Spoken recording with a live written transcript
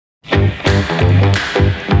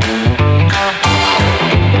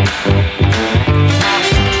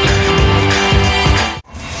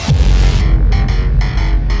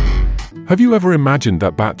Have you ever imagined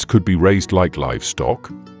that bats could be raised like livestock?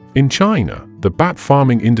 In China, the bat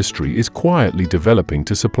farming industry is quietly developing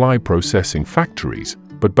to supply processing factories,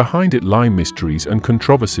 but behind it lie mysteries and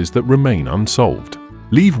controversies that remain unsolved.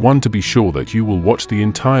 Leave one to be sure that you will watch the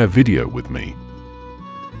entire video with me.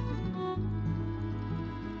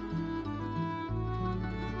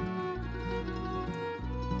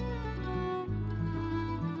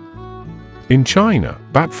 In China,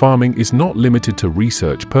 bat farming is not limited to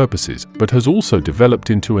research purposes, but has also developed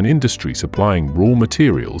into an industry supplying raw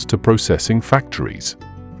materials to processing factories.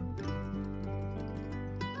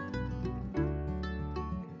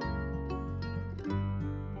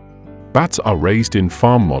 Bats are raised in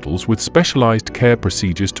farm models with specialized care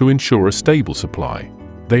procedures to ensure a stable supply.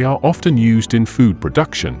 They are often used in food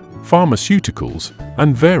production, pharmaceuticals,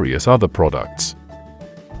 and various other products.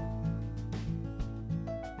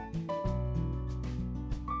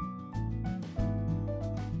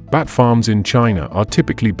 Bat farms in China are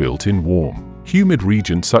typically built in warm, humid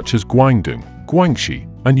regions such as Guangdong, Guangxi,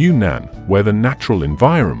 and Yunnan, where the natural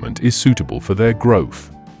environment is suitable for their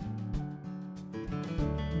growth.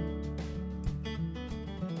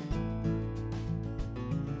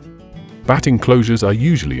 Bat enclosures are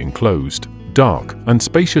usually enclosed, dark, and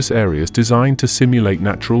spacious areas designed to simulate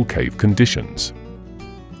natural cave conditions.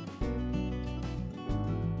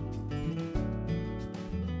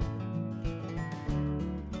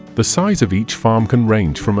 The size of each farm can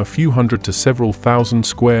range from a few hundred to several thousand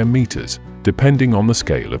square meters, depending on the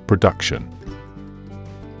scale of production.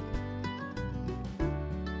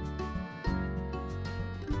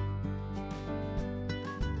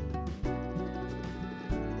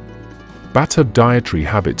 Bats have dietary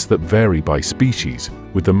habits that vary by species,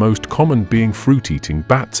 with the most common being fruit-eating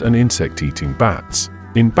bats and insect-eating bats.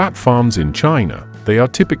 In bat farms in China, they are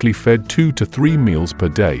typically fed 2 to 3 meals per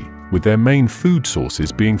day, with their main food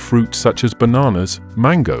sources being fruits such as bananas,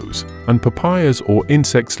 mangoes, and papayas, or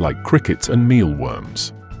insects like crickets and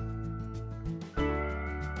mealworms.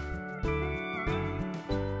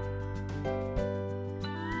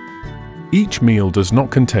 Each meal does not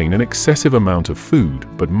contain an excessive amount of food,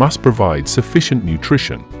 but must provide sufficient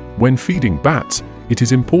nutrition. When feeding bats, it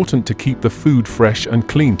is important to keep the food fresh and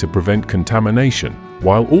clean to prevent contamination,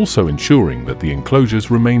 while also ensuring that the enclosures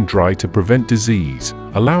remain dry to prevent disease,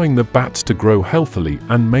 allowing the bats to grow healthily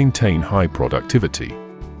and maintain high productivity.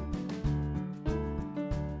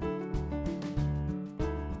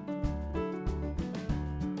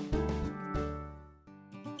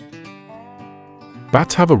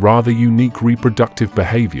 Bats have a rather unique reproductive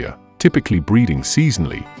behavior, typically breeding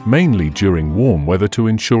seasonally, mainly during warm weather to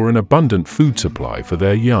ensure an abundant food supply for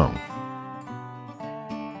their young.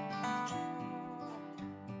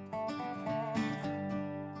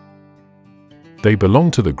 They belong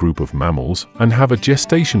to the group of mammals and have a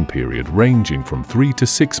gestation period ranging from 3 to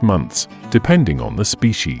 6 months, depending on the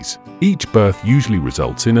species. Each birth usually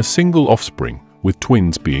results in a single offspring, with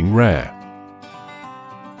twins being rare.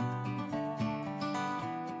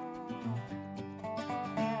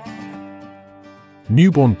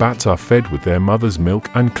 Newborn bats are fed with their mother's milk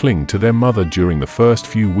and cling to their mother during the first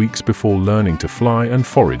few weeks before learning to fly and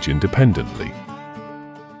forage independently.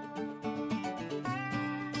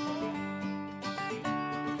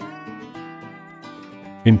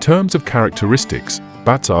 In terms of characteristics,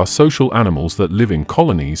 bats are social animals that live in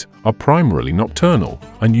colonies, are primarily nocturnal,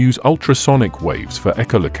 and use ultrasonic waves for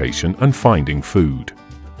echolocation and finding food.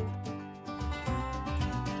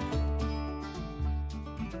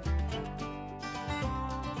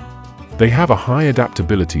 They have a high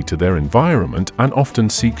adaptability to their environment and often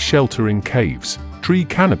seek shelter in caves, tree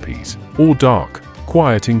canopies, or dark,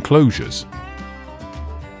 quiet enclosures.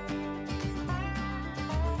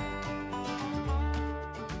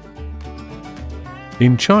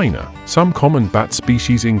 In China, some common bat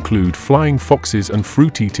species include flying foxes and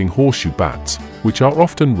fruit-eating horseshoe bats, which are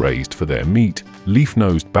often raised for their meat,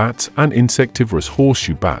 leaf-nosed bats and insectivorous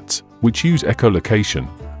horseshoe bats, which use echolocation,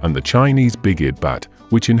 and the Chinese big-eared bat,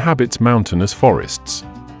 which inhabits mountainous forests.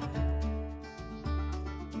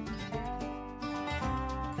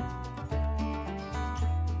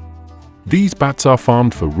 These bats are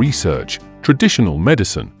farmed for research, traditional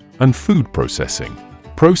medicine, and food processing.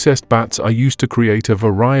 Processed bats are used to create a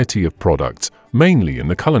variety of products, mainly in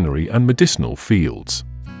the culinary and medicinal fields.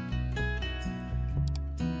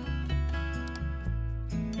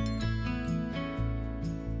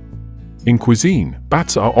 In cuisine,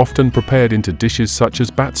 bats are often prepared into dishes such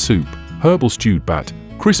as bat soup, herbal stewed bat,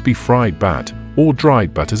 crispy fried bat, or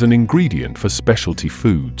dried bat as an ingredient for specialty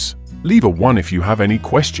foods. Leave a 1 if you have any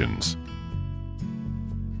questions.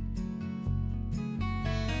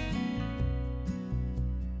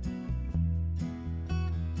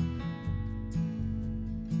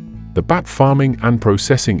 The bat farming and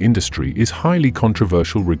processing industry is highly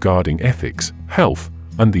controversial regarding ethics, health,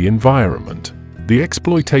 and the environment. The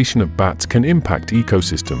exploitation of bats can impact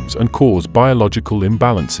ecosystems and cause biological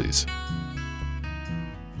imbalances.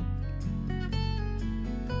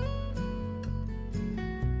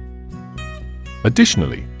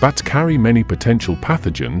 Additionally, bats carry many potential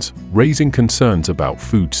pathogens, raising concerns about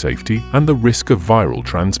food safety and the risk of viral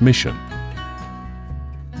transmission.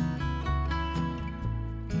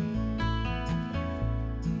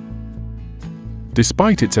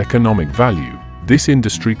 Despite its economic value, this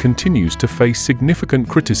industry continues to face significant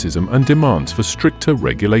criticism and demands for stricter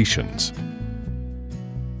regulations.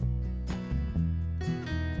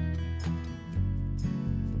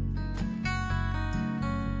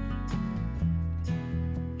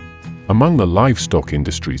 Among the livestock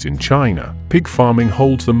industries in China, pig farming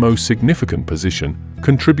holds the most significant position,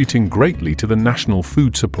 contributing greatly to the national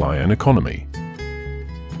food supply and economy.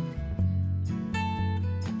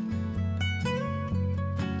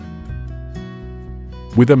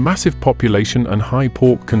 With a massive population and high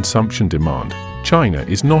pork consumption demand, China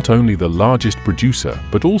is not only the largest producer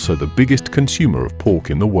but also the biggest consumer of pork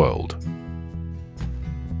in the world.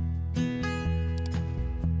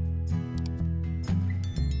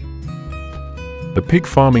 The pig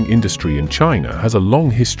farming industry in China has a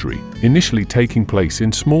long history, initially taking place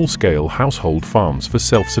in small-scale household farms for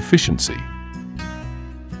self-sufficiency.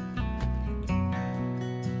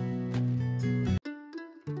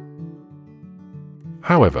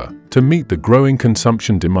 However, to meet the growing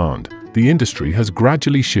consumption demand, the industry has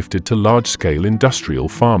gradually shifted to large-scale industrial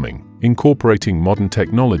farming, incorporating modern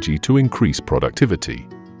technology to increase productivity.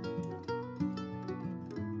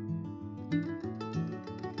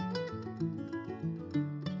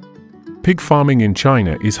 Pig farming in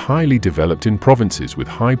China is highly developed in provinces with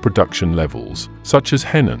high production levels, such as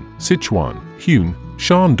Henan, Sichuan, Hunan,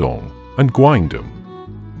 Shandong, and Guangdong.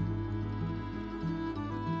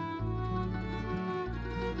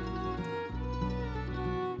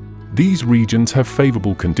 These regions have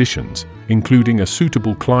favorable conditions, including a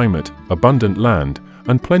suitable climate, abundant land,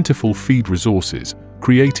 and plentiful feed resources,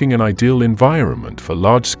 creating an ideal environment for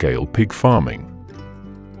large-scale pig farming.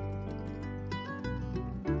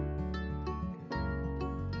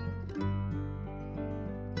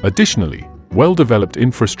 Additionally, well-developed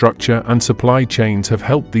infrastructure and supply chains have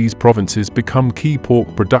helped these provinces become key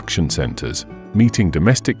pork production centers, meeting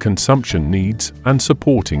domestic consumption needs and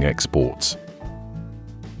supporting exports.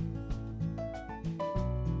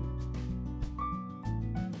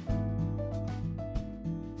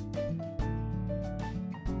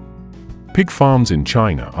 Pig farms in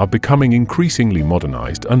China are becoming increasingly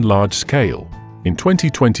modernized and large-scale. In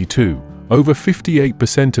 2022, over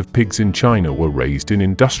 58% of pigs in China were raised in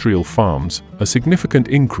industrial farms, a significant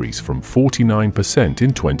increase from 49%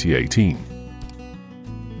 in 2018.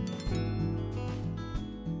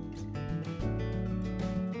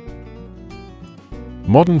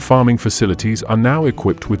 Modern farming facilities are now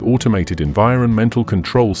equipped with automated environmental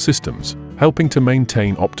control systems, helping to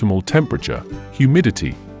maintain optimal temperature,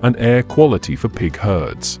 humidity, and air quality for pig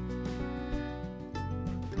herds.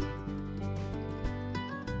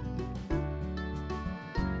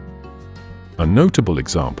 A notable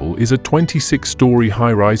example is a 26-story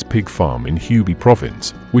high-rise pig farm in Hubei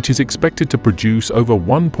province, which is expected to produce over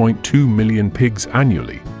 1.2 million pigs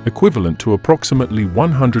annually, equivalent to approximately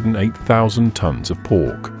 108,000 tons of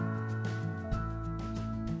pork.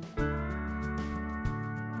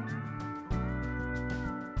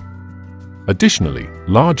 Additionally,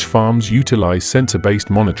 large farms utilize sensor-based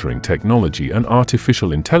monitoring technology and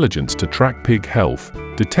artificial intelligence to track pig health,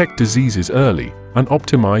 detect diseases early, and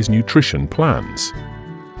optimize nutrition plans.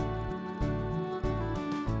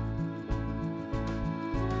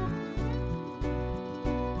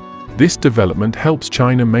 This development helps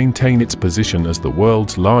China maintain its position as the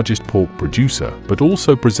world's largest pork producer, but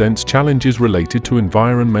also presents challenges related to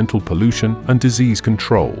environmental pollution and disease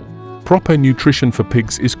control. Proper nutrition for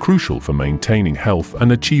pigs is crucial for maintaining health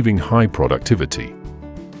and achieving high productivity.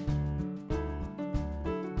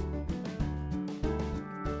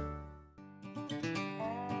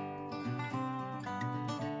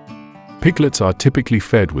 Piglets are typically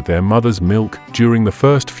fed with their mother's milk during the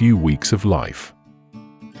first few weeks of life.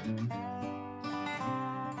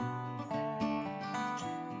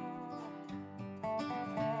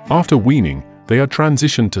 After weaning, they are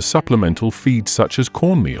transitioned to supplemental feeds such as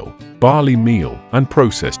cornmeal, barley meal, and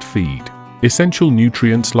processed feed. Essential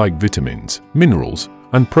nutrients like vitamins, minerals,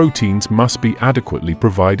 and proteins must be adequately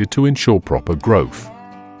provided to ensure proper growth.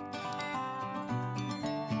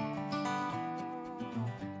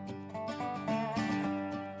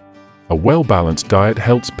 A well-balanced diet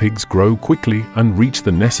helps pigs grow quickly and reach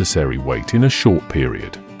the necessary weight in a short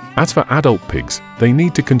period. As for adult pigs, they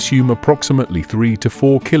need to consume approximately 3 to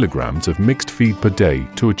 4 kilograms of mixed feed per day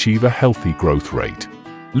to achieve a healthy growth rate.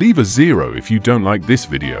 Leave a 0 if you don't like this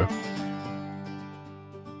video.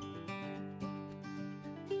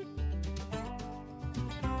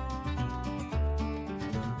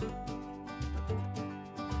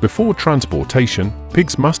 Before transportation,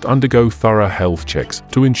 pigs must undergo thorough health checks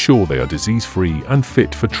to ensure they are disease-free and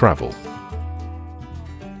fit for travel.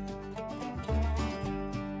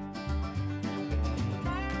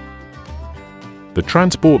 The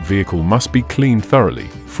transport vehicle must be cleaned thoroughly,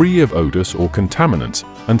 free of odors or contaminants,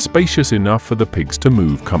 and spacious enough for the pigs to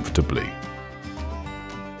move comfortably.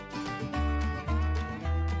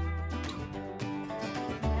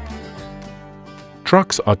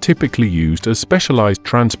 Trucks are typically used as specialized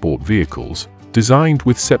transport vehicles, designed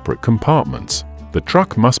with separate compartments. The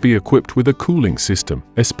truck must be equipped with a cooling system,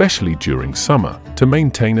 especially during summer, to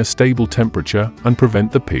maintain a stable temperature and prevent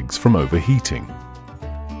the pigs from overheating.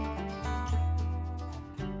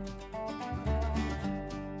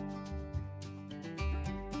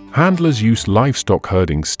 Handlers use livestock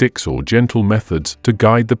herding sticks or gentle methods to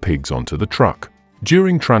guide the pigs onto the truck.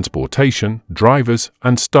 During transportation, drivers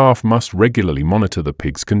and staff must regularly monitor the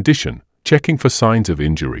pig's condition, checking for signs of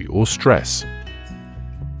injury or stress.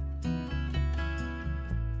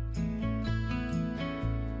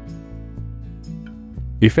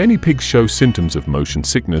 If any pigs show symptoms of motion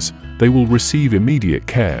sickness, they will receive immediate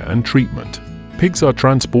care and treatment. Pigs are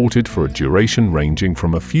transported for a duration ranging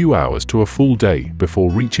from a few hours to a full day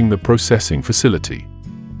before reaching the processing facility.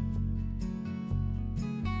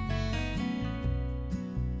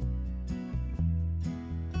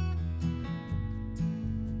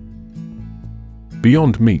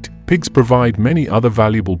 Beyond meat, pigs provide many other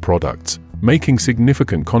valuable products, making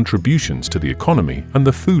significant contributions to the economy and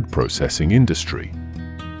the food processing industry.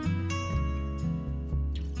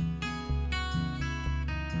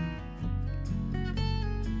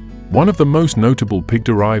 One of the most notable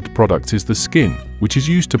pig-derived products is the skin, which is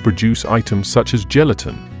used to produce items such as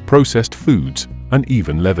gelatin, processed foods, and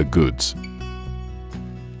even leather goods.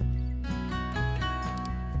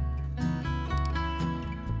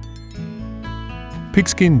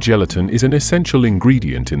 Pigskin gelatin is an essential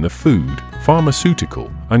ingredient in the food, pharmaceutical,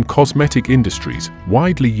 and cosmetic industries,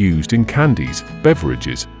 widely used in candies,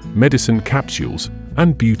 beverages, medicine capsules,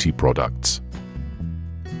 and beauty products.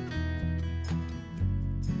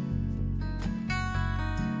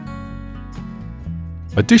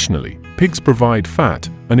 Additionally, pigs provide fat,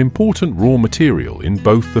 an important raw material in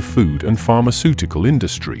both the food and pharmaceutical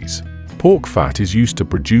industries. Pork fat is used to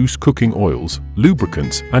produce cooking oils,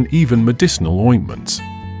 lubricants, and even medicinal ointments.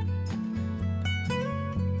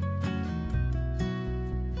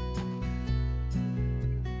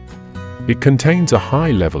 It contains a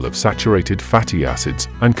high level of saturated fatty acids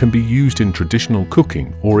and can be used in traditional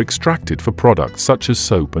cooking or extracted for products such as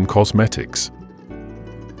soap and cosmetics.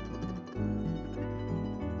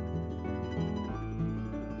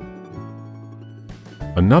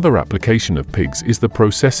 Another application of pigs is the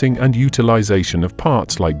processing and utilization of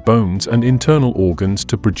parts like bones and internal organs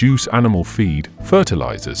to produce animal feed,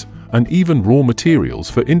 fertilizers, and even raw materials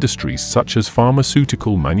for industries such as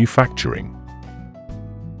pharmaceutical manufacturing.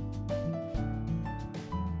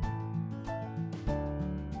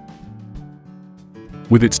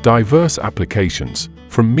 With its diverse applications,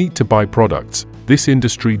 from meat to byproducts, this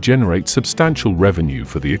industry generates substantial revenue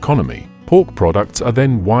for the economy. Pork products are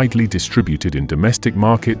then widely distributed in domestic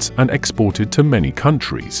markets and exported to many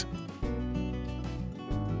countries.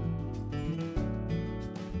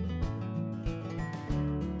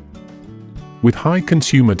 With high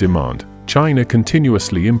consumer demand, China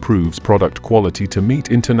continuously improves product quality to meet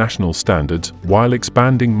international standards while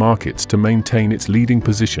expanding markets to maintain its leading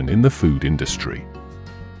position in the food industry.